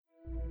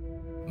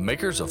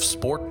Makers of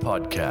Sport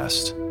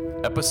Podcast,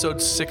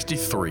 Episode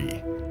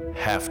 63,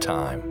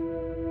 Halftime.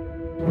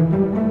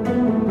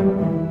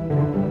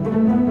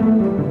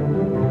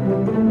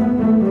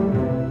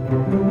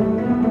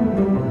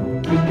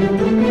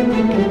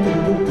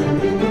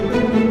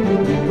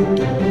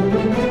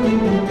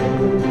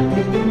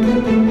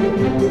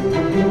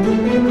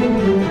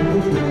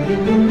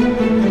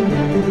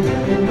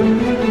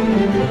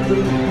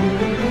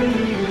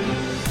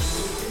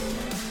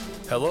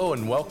 Hello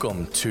and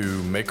welcome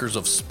to Makers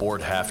of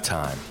Sport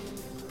Halftime,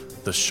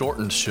 the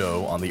shortened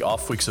show on the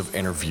off weeks of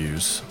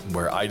interviews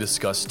where I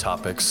discuss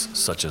topics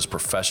such as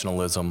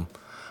professionalism,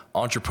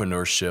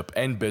 entrepreneurship,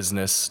 and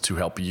business to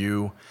help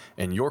you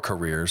in your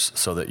careers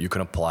so that you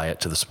can apply it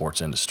to the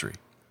sports industry.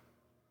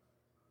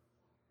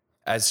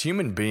 As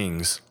human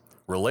beings,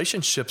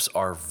 relationships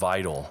are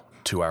vital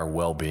to our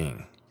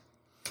well-being,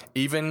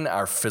 even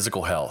our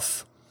physical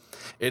health.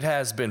 It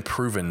has been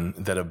proven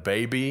that a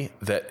baby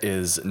that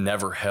is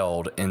never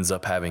held ends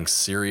up having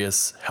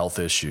serious health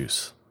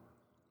issues.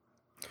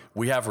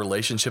 We have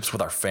relationships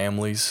with our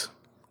families,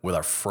 with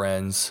our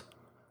friends,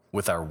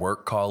 with our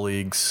work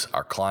colleagues,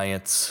 our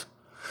clients.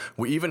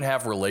 We even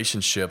have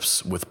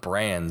relationships with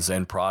brands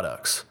and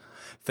products.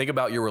 Think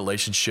about your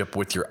relationship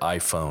with your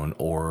iPhone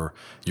or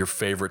your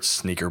favorite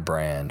sneaker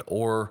brand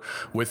or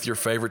with your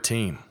favorite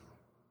team.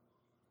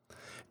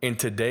 In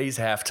today's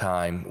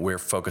halftime, we're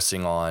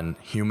focusing on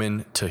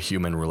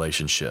human-to-human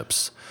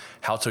relationships,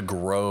 how to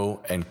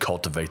grow and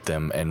cultivate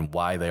them, and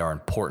why they are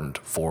important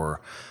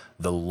for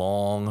the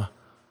long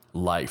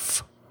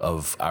life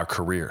of our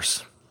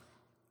careers.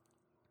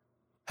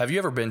 Have you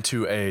ever been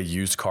to a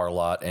used car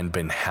lot and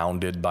been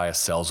hounded by a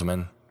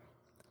salesman,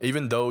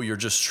 even though you're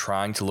just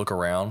trying to look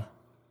around?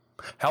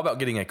 How about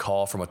getting a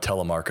call from a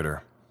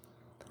telemarketer?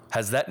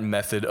 Has that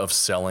method of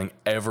selling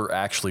ever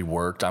actually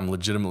worked? I'm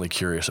legitimately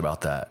curious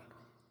about that.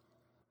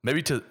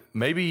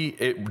 Maybe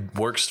it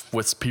works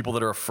with people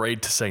that are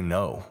afraid to say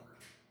no.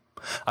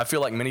 I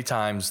feel like many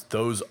times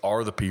those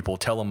are the people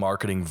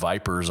telemarketing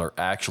vipers are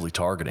actually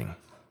targeting.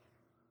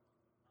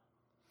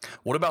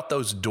 What about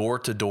those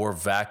door-to-door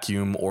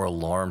vacuum or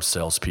alarm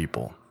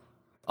salespeople?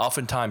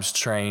 Oftentimes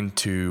trained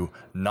to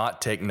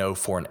not take no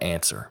for an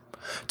answer,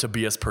 to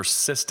be as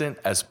persistent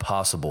as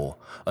possible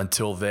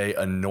until they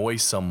annoy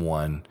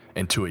someone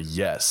into a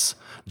yes,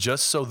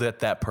 just so that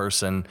that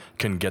person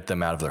can get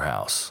them out of their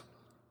house.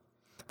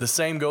 The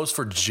same goes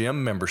for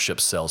gym membership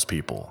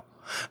salespeople.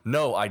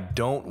 No, I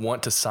don't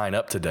want to sign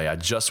up today. I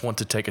just want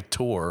to take a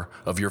tour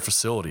of your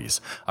facilities.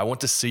 I want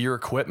to see your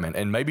equipment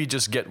and maybe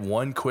just get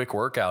one quick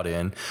workout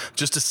in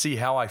just to see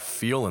how I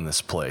feel in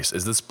this place.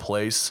 Is this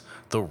place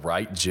the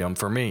right gym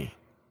for me?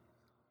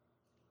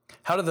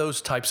 How do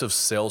those types of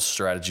sales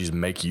strategies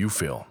make you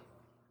feel?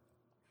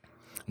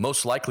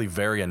 Most likely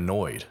very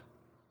annoyed.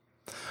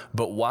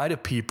 But why do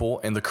people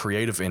in the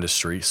creative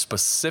industry,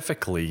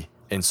 specifically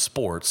in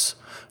sports,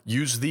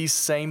 use these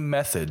same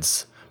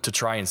methods to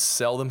try and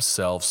sell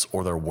themselves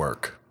or their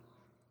work?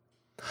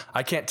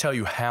 I can't tell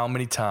you how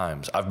many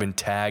times I've been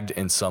tagged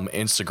in some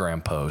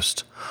Instagram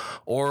post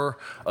or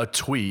a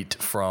tweet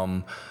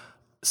from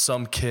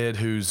some kid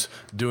who's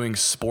doing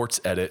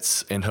sports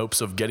edits in hopes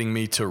of getting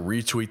me to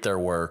retweet their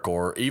work,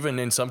 or even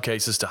in some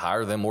cases to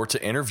hire them or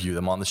to interview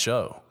them on the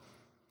show.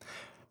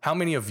 How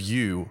many of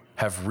you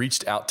have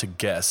reached out to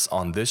guests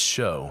on this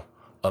show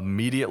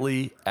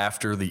immediately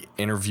after the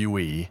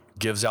interviewee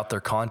gives out their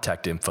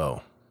contact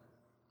info?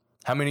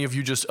 How many of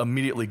you just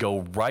immediately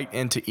go right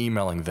into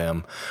emailing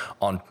them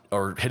on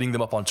or hitting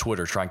them up on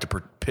Twitter, trying to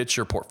pitch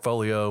your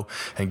portfolio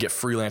and get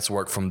freelance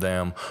work from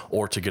them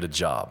or to get a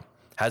job?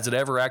 Has it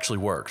ever actually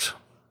worked?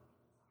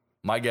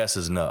 My guess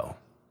is no.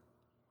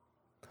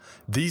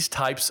 These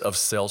types of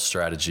sales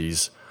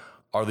strategies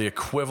are the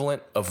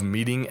equivalent of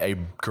meeting a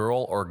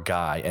girl or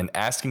guy and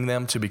asking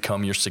them to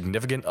become your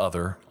significant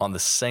other on the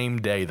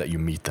same day that you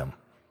meet them.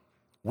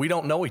 We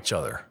don't know each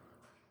other.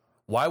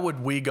 Why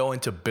would we go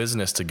into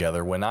business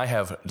together when I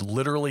have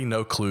literally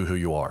no clue who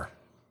you are?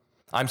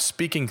 I'm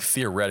speaking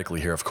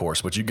theoretically here, of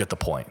course, but you get the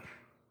point.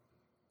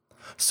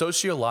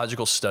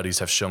 Sociological studies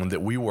have shown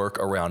that we work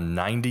around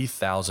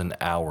 90,000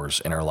 hours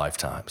in our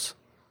lifetimes.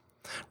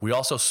 We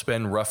also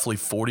spend roughly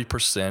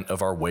 40%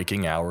 of our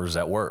waking hours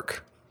at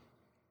work.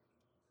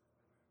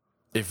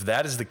 If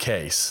that is the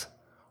case,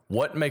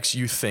 what makes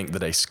you think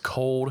that a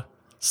cold,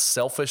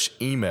 selfish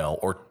email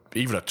or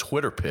even a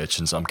Twitter pitch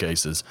in some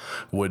cases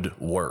would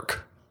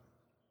work?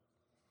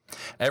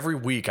 Every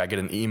week I get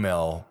an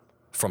email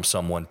from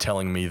someone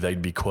telling me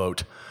they'd be,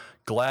 quote,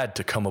 glad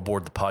to come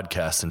aboard the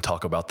podcast and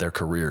talk about their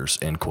careers,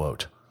 end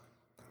quote.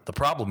 The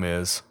problem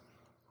is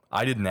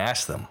I didn't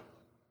ask them.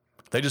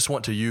 They just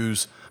want to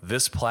use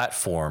this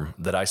platform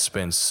that I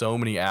spend so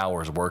many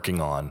hours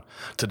working on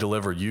to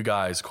deliver you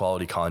guys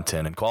quality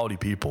content and quality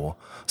people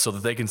so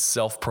that they can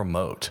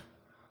self-promote,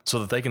 so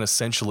that they can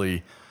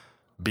essentially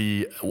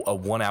be a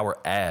 1-hour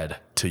ad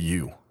to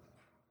you.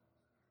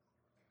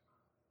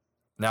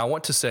 Now, I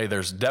want to say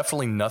there's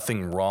definitely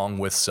nothing wrong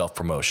with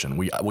self-promotion.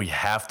 We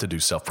have to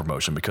do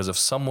self-promotion because if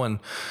someone,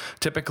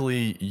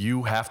 typically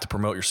you have to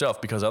promote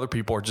yourself because other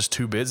people are just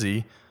too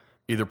busy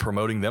either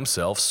promoting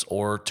themselves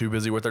or too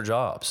busy with their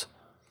jobs.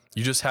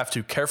 You just have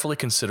to carefully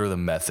consider the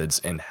methods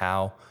and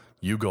how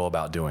you go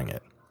about doing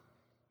it.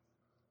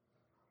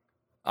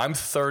 I'm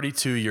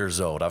 32 years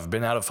old. I've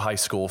been out of high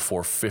school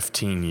for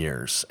 15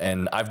 years,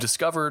 and I've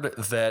discovered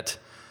that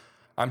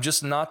I'm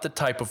just not the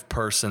type of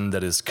person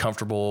that is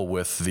comfortable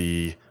with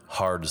the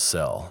hard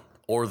sell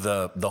or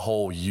the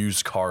whole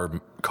used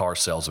car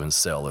salesman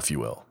sell, if you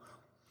will.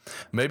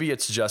 Maybe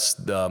it's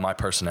just my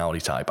personality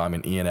type. I'm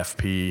an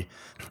ENFP.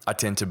 I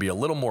tend to be a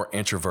little more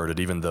introverted,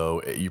 even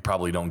though you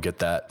probably don't get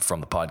that from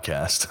the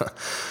podcast.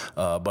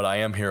 But I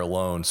am here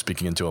alone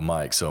speaking into a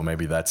mic, so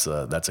maybe that's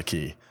a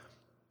key.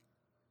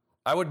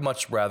 I would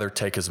much rather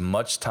take as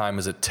much time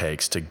as it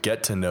takes to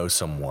get to know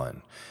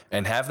someone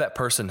and have that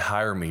person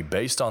hire me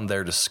based on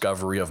their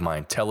discovery of my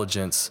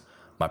intelligence,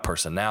 my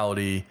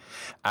personality,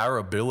 our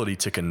ability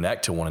to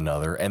connect to one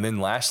another, and then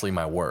lastly,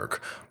 my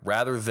work,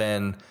 rather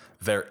than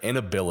their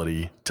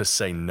inability to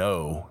say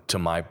no to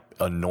my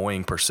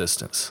annoying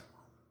persistence.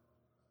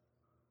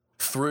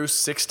 Through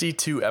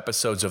 62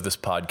 episodes of this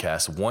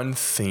podcast, one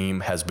theme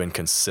has been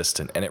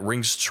consistent, and it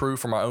rings true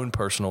for my own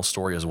personal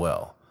story as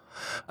well.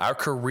 Our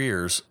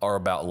careers are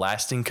about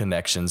lasting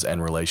connections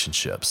and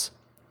relationships.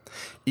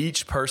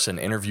 Each person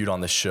interviewed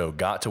on this show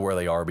got to where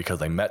they are because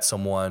they met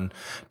someone,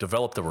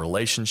 developed a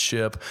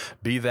relationship,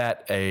 be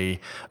that a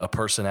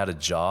person at a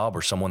job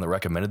or someone that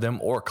recommended them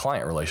or a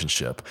client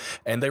relationship,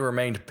 and they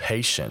remained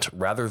patient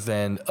rather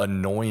than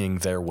annoying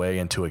their way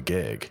into a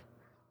gig.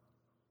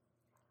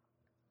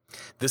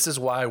 This is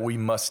why we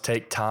must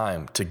take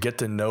time to get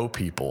to know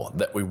people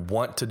that we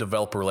want to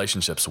develop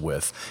relationships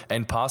with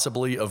and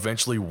possibly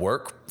eventually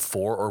work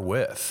for or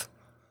with.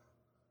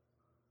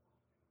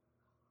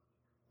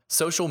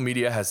 Social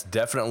media has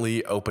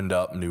definitely opened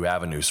up new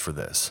avenues for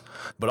this,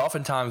 but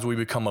oftentimes we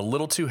become a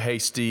little too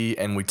hasty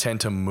and we tend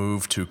to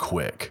move too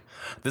quick.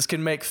 This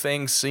can make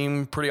things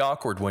seem pretty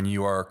awkward when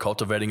you are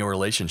cultivating a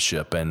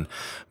relationship and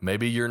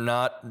maybe you're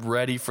not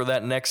ready for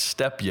that next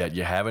step yet.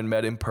 You haven't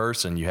met in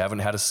person, you haven't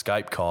had a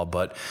Skype call,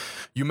 but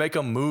you make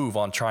a move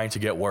on trying to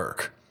get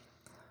work.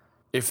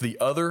 If the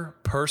other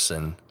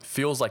person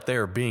feels like they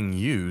are being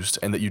used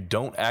and that you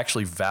don't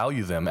actually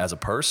value them as a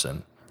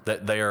person,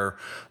 that they are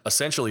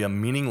essentially a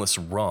meaningless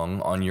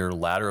rung on your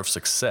ladder of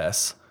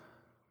success,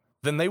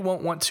 then they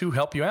won't want to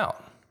help you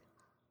out.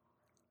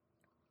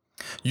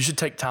 You should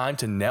take time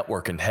to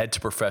network and head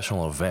to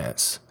professional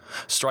events.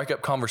 Strike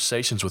up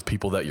conversations with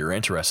people that you're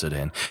interested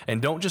in,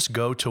 and don't just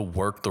go to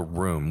work the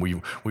room.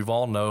 We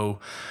all know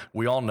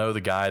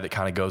the guy that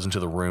kind of goes into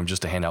the room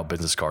just to hand out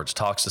business cards,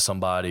 talks to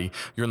somebody.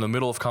 You're in the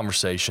middle of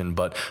conversation,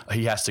 but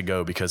he has to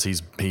go because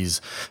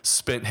he's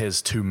spent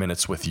his 2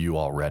 minutes with you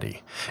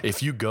already.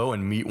 If you go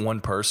and meet one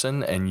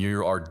person and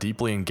you are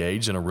deeply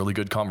engaged in a really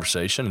good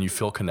conversation and you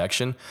feel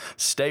connection,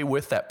 stay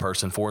with that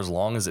person for as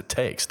long as it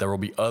takes. There will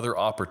be other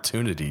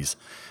opportunities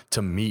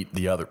to meet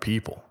the other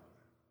people.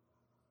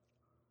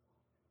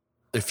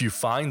 If you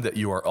find that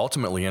you are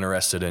ultimately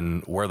interested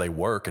in where they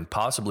work and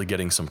possibly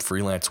getting some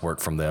freelance work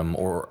from them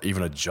or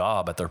even a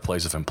job at their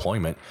place of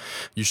employment,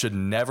 you should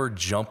never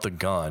jump the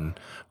gun,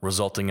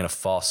 resulting in a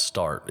false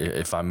start,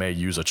 if I may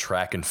use a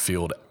track and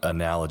field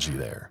analogy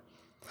there.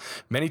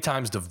 Many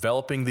times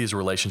developing these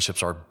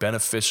relationships are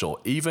beneficial,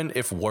 even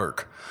if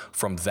work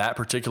from that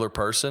particular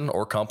person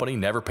or company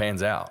never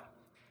pans out.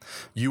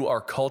 You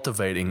are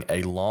cultivating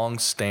a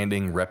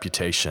long-standing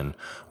reputation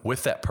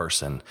with that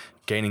person,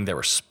 gaining their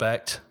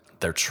respect,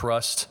 their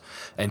trust,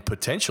 and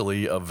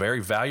potentially a very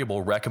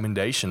valuable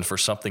recommendation for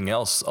something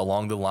else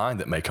along the line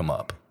that may come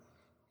up.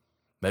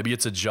 Maybe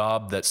it's a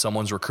job that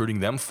someone's recruiting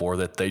them for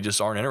that they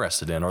just aren't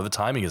interested in or the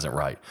timing isn't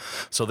right.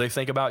 So they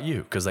think about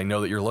you because they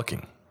know that you're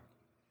looking.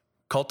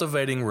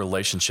 Cultivating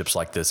relationships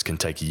like this can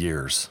take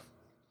years.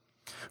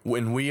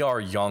 When we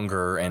are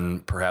younger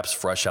and perhaps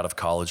fresh out of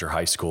college or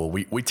high school,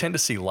 we tend to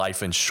see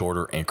life in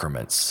shorter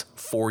increments.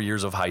 4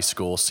 years of high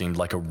school seemed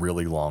like a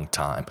really long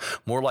time,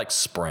 more like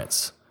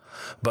sprints.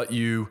 But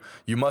you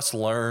must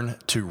learn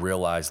to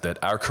realize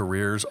that our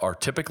careers are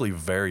typically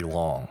very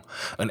long.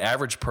 An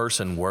average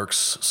person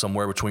works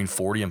somewhere between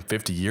 40 and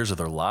 50 years of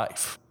their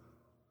life.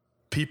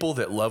 People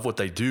that love what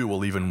they do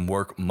will even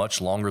work much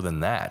longer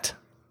than that.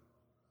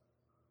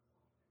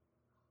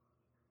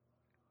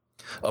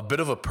 A bit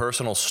of a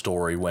personal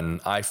story: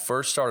 when I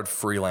first started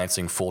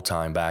freelancing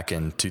full-time back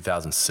in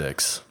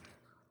 2006,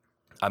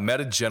 I met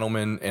a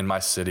gentleman in my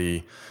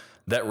city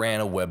that ran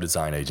a web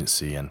design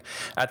agency. And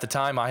at the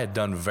time, I had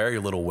done very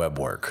little web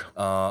work.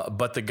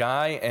 But the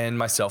guy and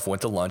myself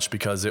went to lunch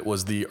because it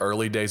was the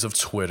early days of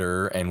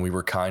Twitter, and we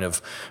were kind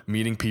of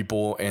meeting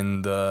people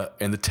in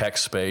the tech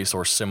space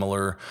or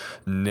similar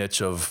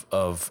niche of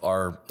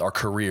our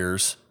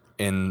careers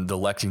in the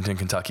Lexington,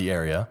 Kentucky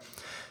area.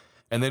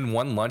 And then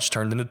one lunch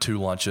turned into 2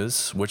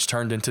 lunches, which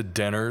turned into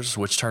dinners,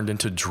 which turned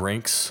into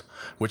drinks,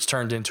 which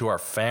turned into our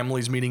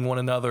families meeting one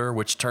another,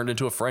 which turned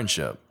into a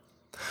friendship.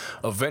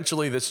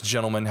 Eventually, this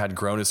gentleman had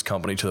grown his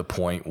company to the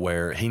point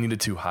where he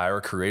needed to hire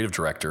a creative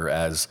director,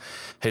 as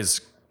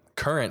his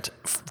current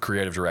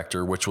creative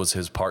director, which was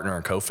his partner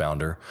and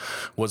co-founder,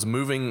 was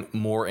moving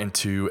more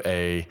into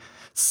a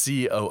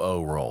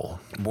COO role,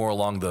 more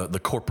along the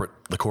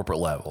corporate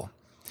level.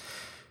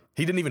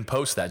 He didn't even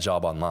post that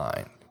job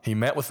online. He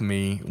met with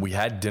me, we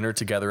had dinner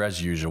together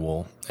as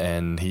usual,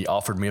 and he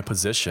offered me a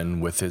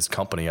position with his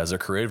company as a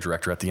creative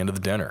director at the end of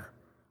the dinner.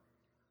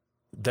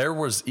 There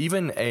was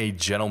even a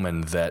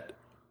gentleman that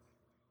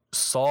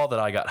saw that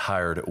I got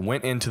hired,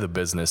 went into the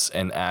business,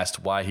 and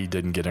asked why he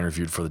didn't get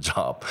interviewed for the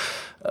job.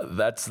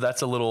 That's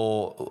a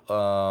little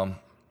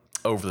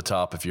over the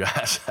top, if you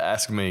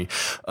ask me.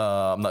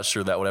 I'm not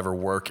sure that would ever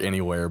work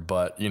anywhere,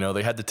 but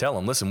they had to tell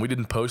him, listen, we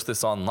didn't post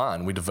this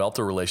online. We developed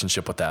a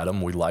relationship with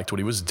Adam. We liked what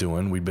he was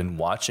doing. We'd been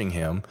watching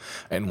him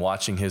and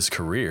watching his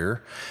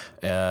career,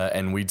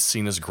 and we'd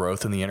seen his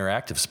growth in the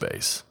interactive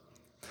space.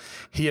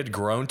 He had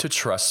grown to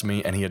trust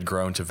me, and he had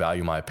grown to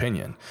value my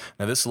opinion.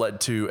 Now, this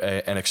led to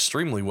an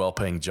extremely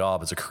well-paying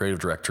job as a creative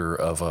director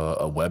of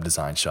a web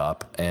design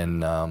shop,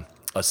 and a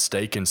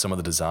stake in some of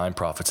the design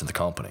profits in the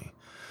company.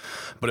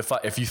 But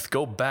if you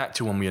go back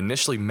to when we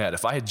initially met,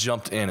 if I had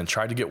jumped in and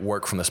tried to get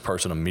work from this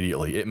person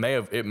immediately, it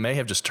may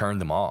have just turned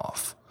them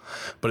off.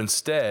 But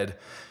instead,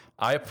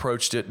 I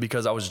approached it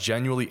because I was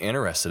genuinely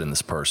interested in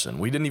this person.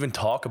 We didn't even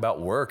talk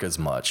about work as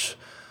much.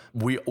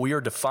 We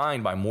are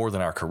defined by more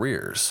than our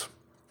careers.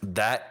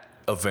 That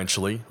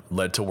eventually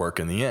led to work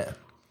in the end.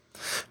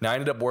 Now, I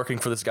ended up working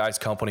for this guy's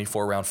company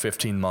for around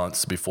 15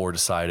 months before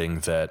deciding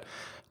that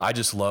I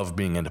just love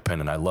being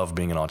independent. I love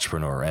being an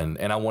entrepreneur, and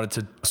I wanted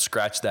to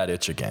scratch that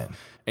itch again.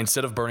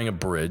 Instead of burning a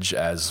bridge,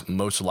 as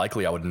most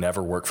likely I would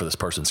never work for this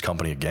person's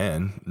company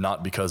again,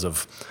 not because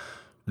of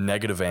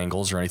negative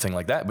angles or anything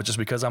like that, but just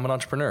because I'm an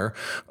entrepreneur,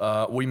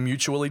 we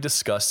mutually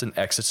discussed an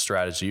exit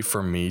strategy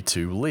for me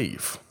to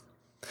leave.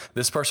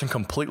 This person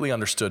completely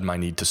understood my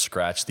need to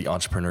scratch the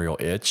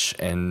entrepreneurial itch,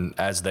 and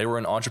as they were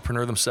an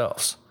entrepreneur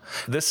themselves.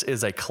 This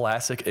is a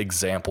classic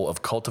example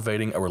of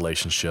cultivating a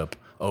relationship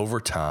over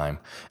time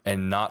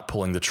and not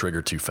pulling the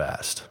trigger too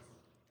fast.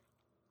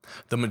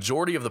 The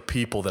majority of the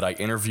people that I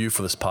interview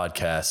for this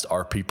podcast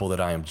are people that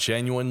I am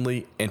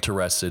genuinely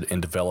interested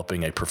in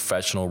developing a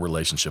professional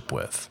relationship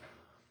with.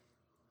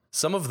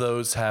 Some of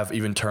those have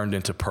even turned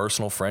into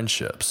personal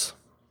friendships.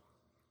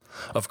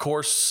 Of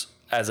course,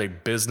 as a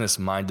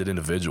business-minded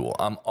individual,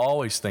 I'm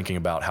always thinking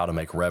about how to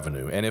make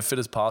revenue, and if it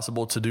is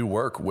possible to do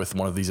work with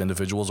one of these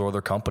individuals or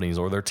their companies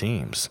or their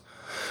teams.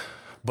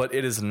 But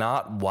it is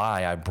not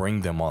why I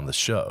bring them on the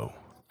show.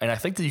 And I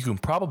think that you can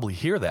probably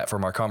hear that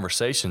from our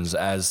conversations,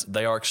 as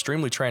they are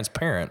extremely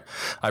transparent.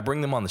 I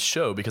bring them on the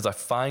show because I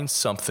find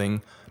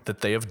something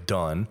that they have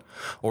done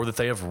or that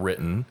they have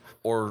written,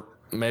 or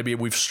maybe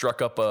we've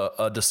struck up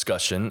a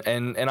discussion,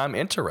 and I'm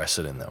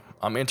interested in them.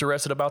 I'm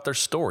interested about their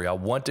story. I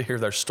want to hear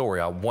their story.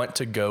 I want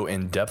to go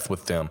in depth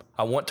with them.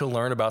 I want to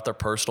learn about their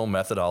personal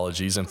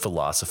methodologies and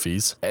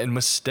philosophies and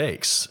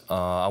mistakes.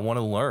 I want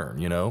to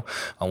learn,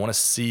 I want to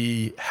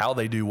see how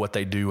they do what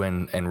they do,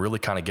 and really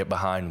kind of get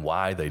behind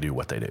why they do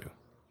what they do.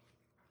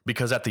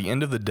 Because at the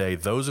end of the day,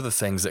 those are the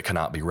things that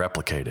cannot be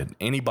replicated.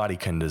 Anybody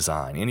can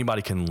design.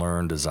 Anybody can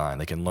learn design.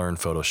 They can learn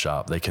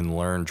Photoshop. They can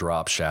learn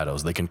drop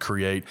shadows. They can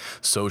create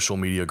social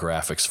media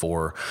graphics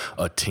for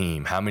a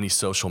team. How many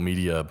social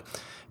media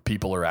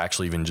people are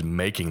actually even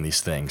making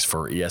these things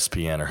for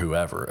ESPN or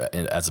whoever,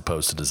 as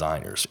opposed to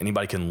designers?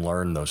 Anybody can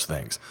learn those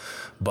things.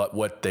 But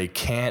what they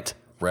can't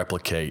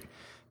replicate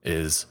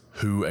is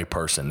who a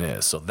person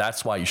is. So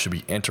that's why you should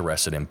be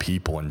interested in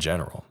people in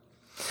general.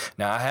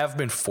 Now, I have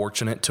been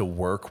fortunate to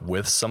work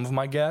with some of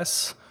my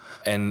guests,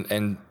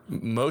 and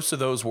most of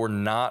those were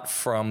not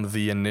from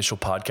the initial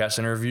podcast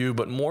interview,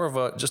 but more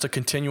of just a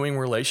continuing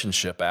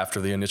relationship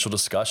after the initial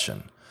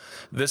discussion.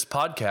 This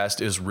podcast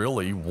is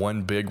really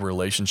one big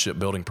relationship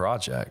building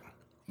project.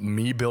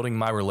 Me building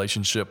my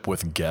relationship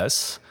with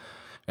guests,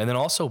 and then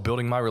also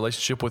building my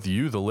relationship with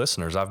you, the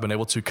listeners. I've been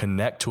able to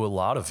connect to a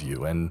lot of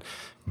you and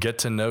get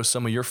to know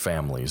some of your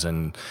families,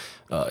 and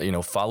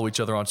follow each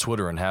other on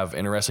Twitter and have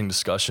interesting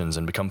discussions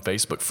and become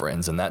Facebook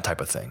friends and that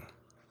type of thing.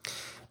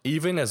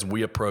 Even as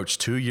we approach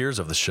 2 years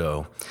of the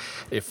show,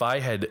 if I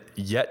had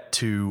yet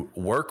to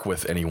work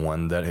with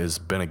anyone that has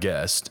been a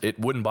guest, it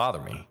wouldn't bother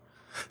me.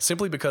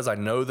 Simply because I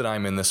know that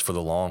I'm in this for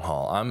the long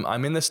haul.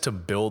 I'm in this to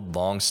build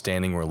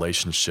long-standing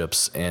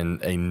relationships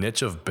in a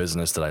niche of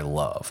business that I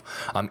love.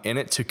 I'm in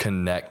it to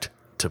connect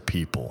to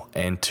people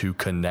and to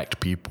connect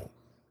people.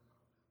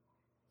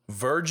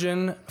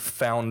 Virgin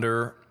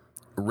founder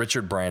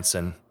Richard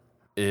Branson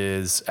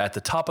is at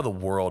the top of the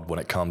world when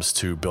it comes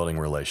to building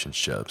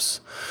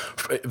relationships.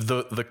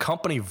 The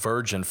company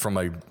Virgin, from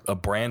a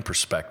brand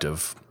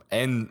perspective,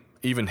 and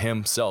even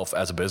himself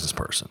as a business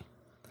person.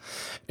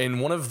 In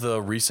one of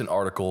the recent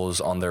articles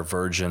on their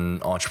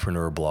Virgin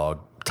entrepreneur blog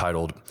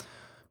titled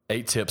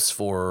 8 Tips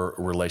for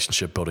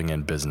Relationship Building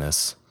in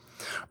Business,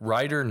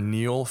 writer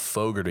Neil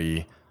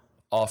Fogarty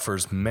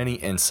offers many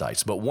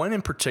insights, but one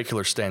in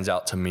particular stands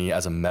out to me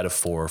as a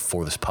metaphor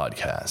for this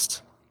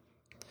podcast.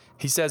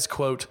 He says,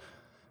 quote,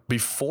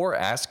 Before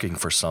asking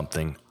for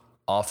something,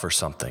 offer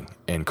something,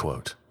 end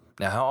quote.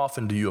 Now, how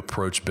often do you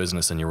approach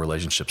business in your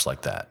relationships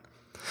like that?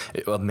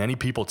 Many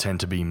people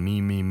tend to be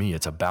me.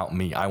 It's about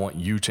me. I want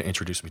you to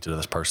introduce me to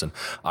this person.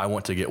 I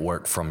want to get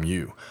work from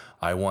you.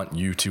 I want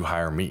you to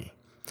hire me.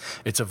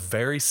 It's a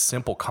very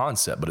simple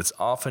concept, but it's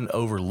often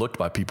overlooked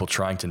by people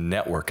trying to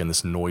network in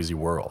this noisy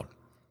world.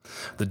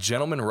 The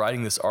gentleman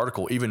writing this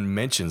article even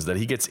mentions that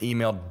he gets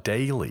emailed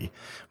daily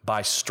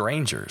by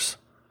strangers,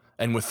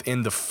 and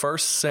within the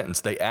first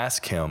sentence, they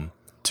ask him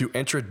to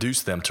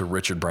introduce them to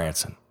Richard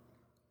Branson.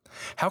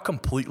 How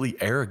completely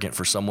arrogant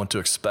for someone to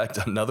expect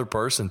another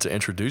person to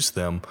introduce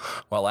them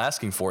while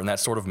asking for it in that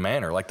sort of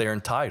manner, like they're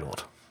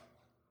entitled.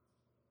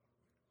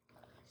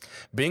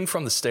 Being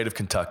from the state of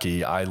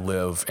Kentucky, I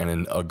live in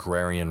an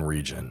agrarian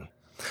region.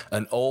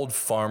 An old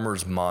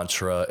farmer's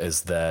mantra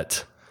is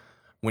that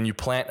when you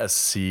plant a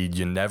seed,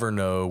 you never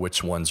know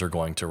which ones are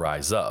going to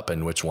rise up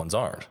and which ones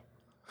aren't.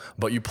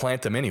 But you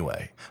plant them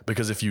anyway,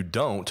 because if you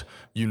don't,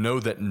 you know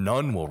that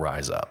none will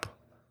rise up.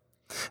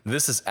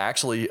 This is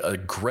actually a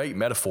great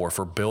metaphor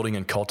for building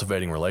and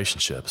cultivating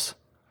relationships.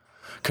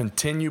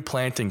 Continue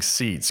planting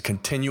seeds,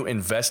 continue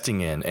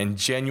investing in, and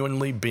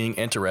genuinely being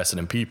interested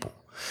in people.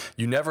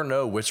 You never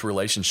know which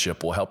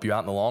relationship will help you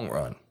out in the long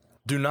run.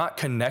 Do not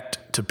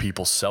connect to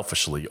people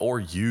selfishly or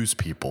use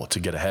people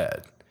to get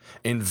ahead.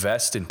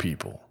 Invest in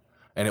people,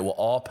 and it will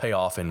all pay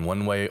off in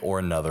one way or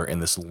another in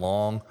this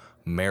long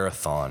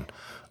marathon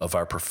of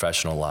our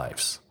professional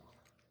lives.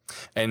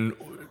 And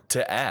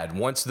to add,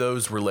 once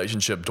those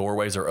relationship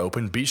doorways are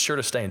open, be sure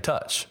to stay in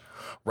touch.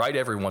 Write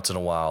every once in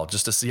a while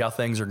just to see how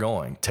things are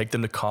going. Take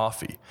them to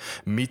coffee,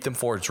 meet them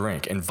for a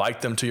drink,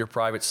 invite them to your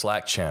private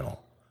Slack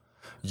channel.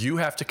 You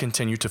have to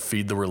continue to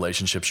feed the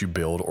relationships you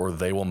build, or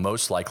they will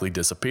most likely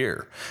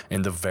disappear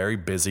in the very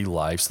busy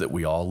lives that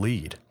we all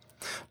lead.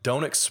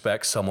 Don't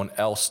expect someone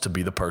else to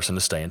be the person to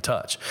stay in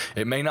touch.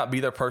 It may not be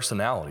their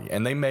personality,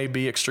 and they may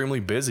be extremely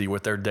busy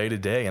with their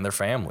day-to-day and their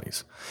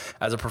families.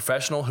 As a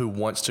professional who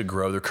wants to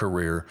grow their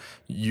career,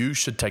 you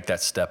should take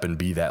that step and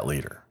be that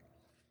leader.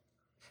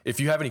 If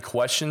you have any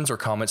questions or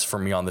comments for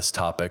me on this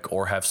topic,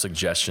 or have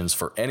suggestions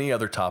for any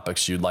other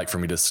topics you'd like for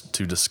me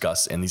to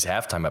discuss in these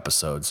halftime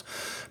episodes,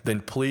 then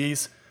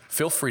please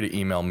feel free to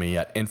email me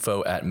at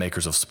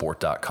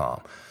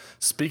info@makersofsport.com.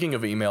 Speaking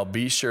of email,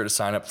 be sure to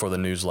sign up for the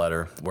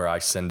newsletter where I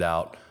send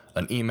out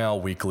an email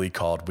weekly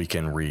called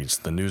Weekend Reads.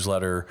 The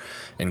newsletter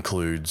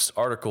includes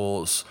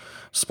articles,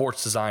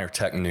 sports design or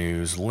tech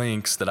news,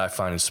 links that I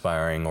find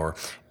inspiring,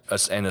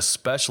 and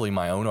especially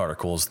my own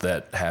articles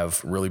that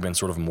have really been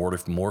sort of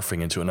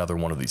morphing into another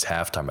one of these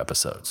halftime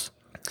episodes.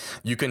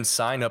 You can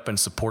sign up and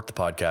support the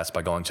podcast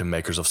by going to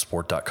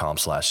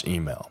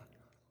makersofsport.com/email.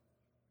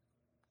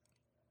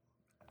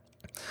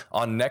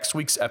 On next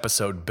week's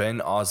episode,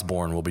 Ben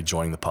Osborne will be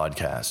joining the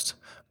podcast.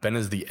 Ben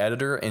is the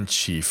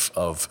editor-in-chief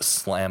of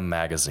Slam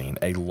Magazine,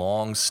 a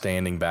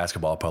long-standing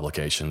basketball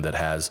publication that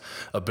has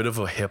a bit of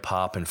a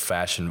hip-hop and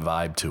fashion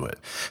vibe to it.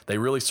 They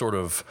really sort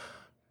of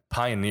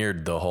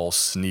pioneered the whole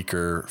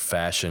sneaker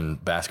fashion,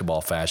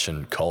 basketball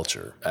fashion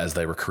culture as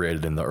they were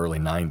created in the early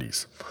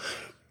 90s.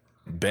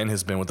 Ben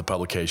has been with the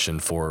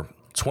publication for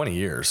 20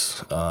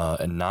 years,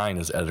 and 9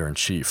 as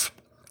editor-in-chief.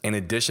 In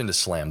addition to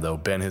Slam, though,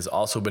 Ben has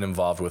also been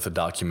involved with a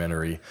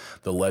documentary,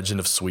 The Legend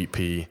of Sweet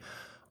Pea,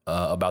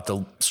 about the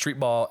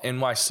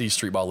NYC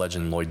streetball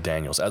legend Lloyd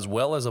Daniels, as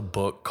well as a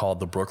book called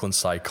The Brooklyn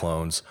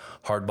Cyclones,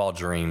 Hardball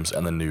Dreams,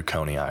 and the New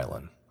Coney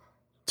Island.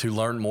 To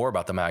learn more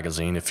about the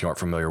magazine, if you aren't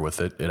familiar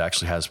with it, it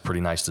actually has pretty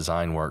nice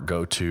design work.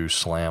 Go to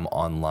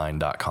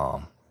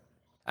slamonline.com.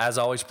 As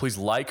always, please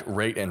like,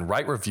 rate, and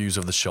write reviews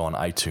of the show on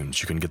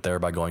iTunes. You can get there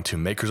by going to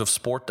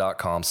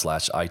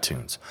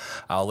makersofsport.com/iTunes.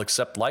 I'll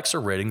accept likes or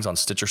ratings on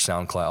Stitcher,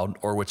 SoundCloud,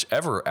 or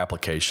whichever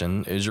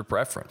application is your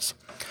preference.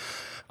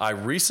 I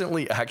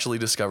recently actually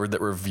discovered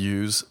that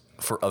reviews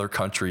for other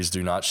countries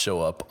do not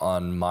show up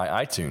on my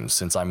iTunes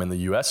since I'm in the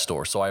US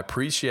store. So I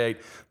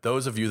appreciate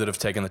those of you that have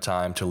taken the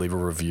time to leave a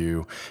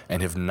review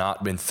and have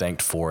not been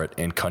thanked for it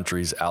in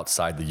countries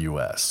outside the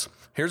US.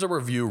 Here's a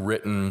review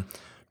written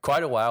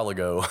quite a while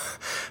ago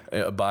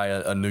by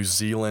a New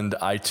Zealand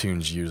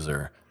iTunes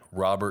user,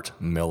 Robert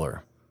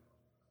Miller.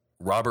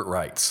 Robert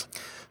writes,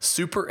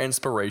 "Super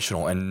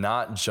inspirational, and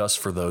not just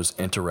for those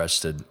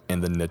interested in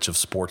the niche of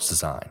sports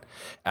design.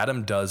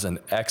 Adam does an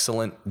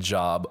excellent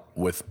job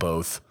with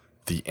both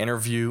the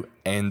interview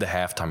and the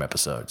halftime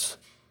episodes.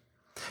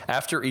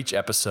 After each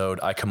episode,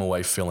 I come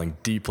away feeling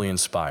deeply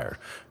inspired.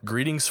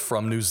 Greetings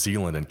from New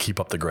Zealand, and keep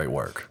up the great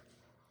work."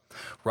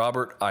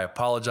 Robert, I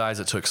apologize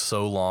it took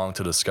so long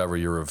to discover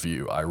your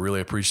review. I really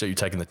appreciate you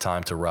taking the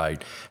time to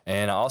write,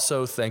 and I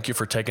also thank you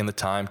for taking the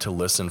time to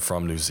listen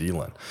from New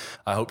Zealand.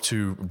 I hope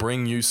to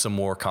bring you some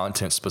more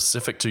content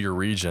specific to your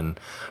region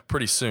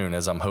pretty soon,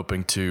 as I'm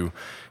hoping to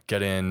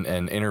get in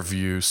and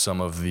interview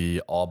some of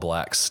the All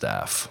Blacks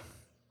staff.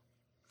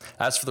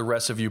 As for the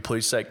rest of you,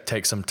 please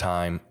take some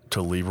time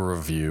to leave a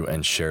review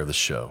and share the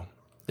show.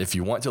 If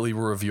you want to leave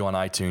a review on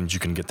iTunes, you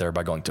can get there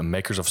by going to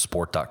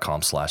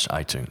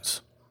makersofsport.com/iTunes.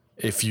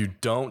 If you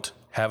don't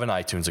have an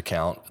iTunes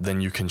account,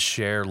 then you can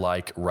share,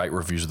 write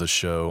reviews of the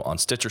show on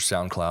Stitcher,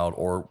 SoundCloud,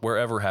 or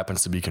wherever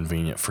happens to be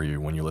convenient for you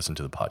when you listen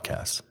to the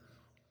podcast.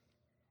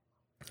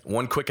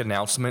 One quick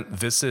announcement.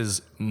 This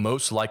is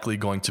most likely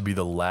going to be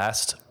the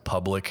last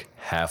public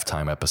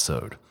halftime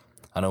episode.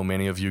 I know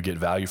many of you get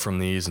value from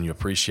these and you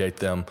appreciate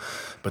them,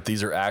 but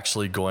these are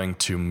actually going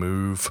to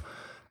move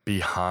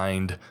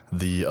behind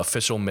the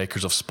official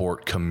Makers of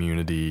Sport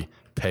community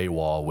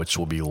paywall, which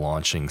will be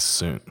launching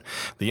soon.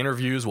 The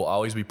interviews will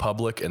always be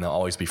public and they'll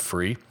always be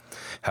free.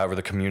 However,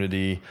 the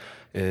community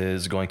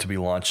is going to be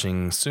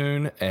launching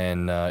soon,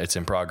 and it's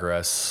in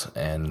progress.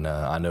 And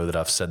I know that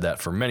I've said that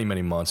for many,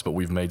 many months, but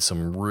we've made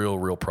some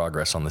real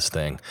progress on this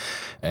thing,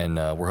 and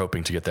we're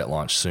hoping to get that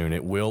launched soon.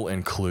 It will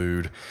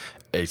include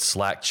a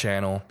Slack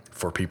channel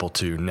for people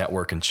to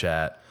network and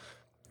chat.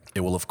 It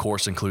will, of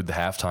course, include the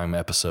halftime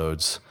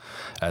episodes,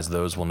 as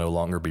those will no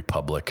longer be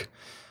public.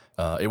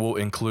 It will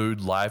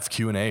include live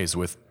Q&As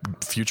with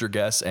future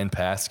guests and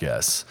past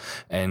guests,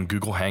 and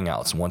Google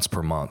Hangouts once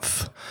per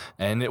month.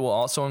 And it will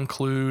also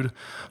include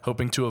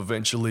hoping to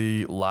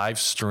eventually live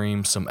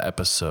stream some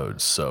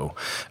episodes. So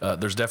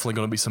there's definitely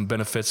going to be some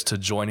benefits to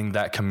joining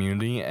that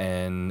community.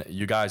 And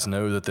you guys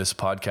know that this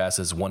podcast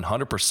is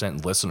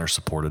 100% listener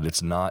supported.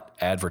 It's not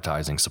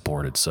advertising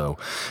supported. So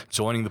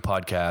joining the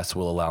podcast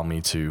will allow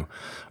me to,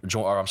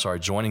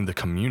 joining the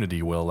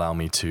community will allow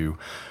me to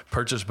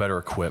purchase better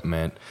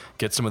equipment,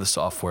 get some of the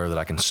software that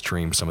I can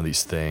stream some of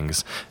these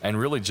things, and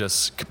really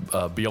just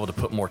be able to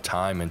put more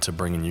time into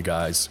bringing you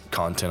guys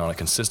content on a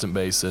consistent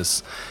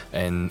basis,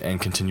 and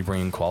continue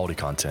bringing quality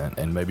content,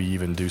 and maybe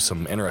even do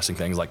some interesting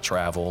things like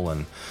travel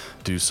and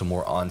do some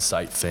more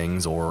on-site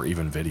things or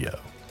even video.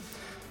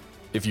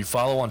 If you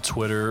follow on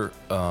Twitter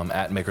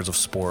at Makers of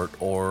Sport,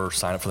 or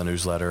sign up for the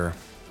newsletter,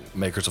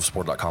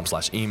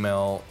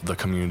 makersofsport.com/email, the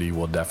community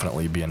will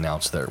definitely be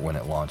announced there when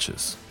it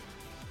launches.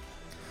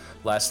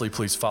 Lastly,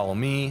 please follow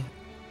me,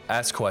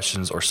 ask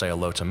questions, or say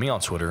hello to me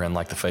on Twitter, and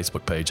like the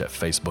Facebook page at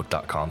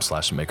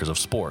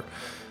facebook.com/makersofsport.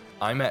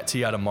 I'm at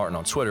T. Adam Martin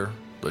on Twitter.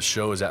 The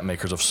show is at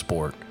Makers of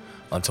Sport.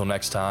 Until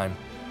next time,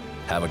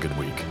 have a good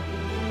week.